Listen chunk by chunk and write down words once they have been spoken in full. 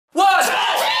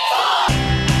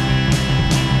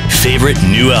favorite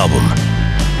new album.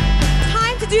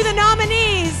 Time to do the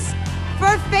nominees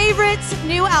for favorite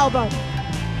new album.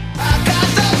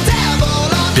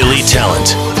 Billy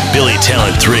Talent, Billy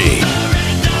Talent 3.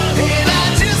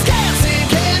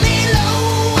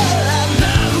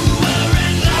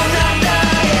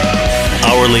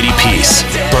 Our Lady Peace,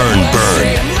 Burn,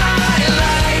 Burn.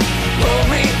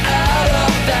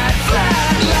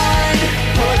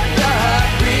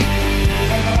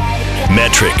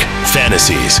 Metric,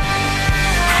 Fantasies.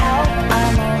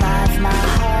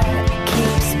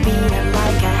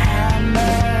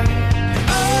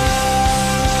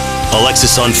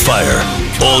 Alexis on Fire,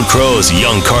 Old Crows,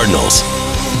 Young Cardinals.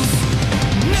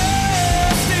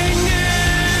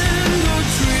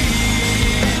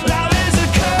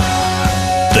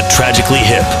 The Tragically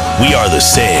Hip, We Are the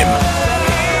Same.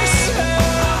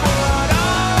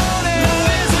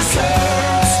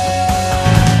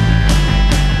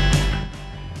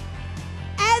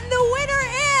 And the winner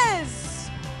is,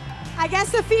 I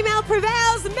guess the female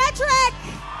prevails, Metric.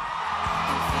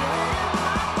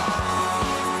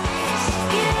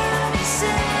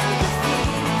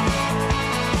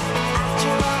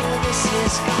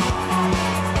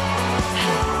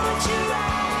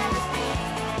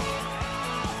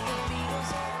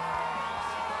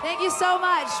 Thank you so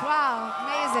much. Wow,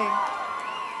 amazing.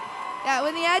 Yeah,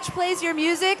 when the Edge plays your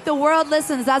music, the world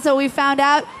listens. That's what we found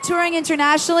out. Touring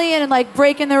internationally and like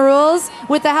breaking the rules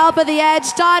with the help of the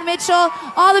Edge, Don Mitchell,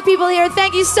 all the people here.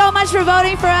 Thank you so much for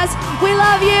voting for us. We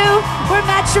love you. We're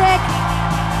Metric.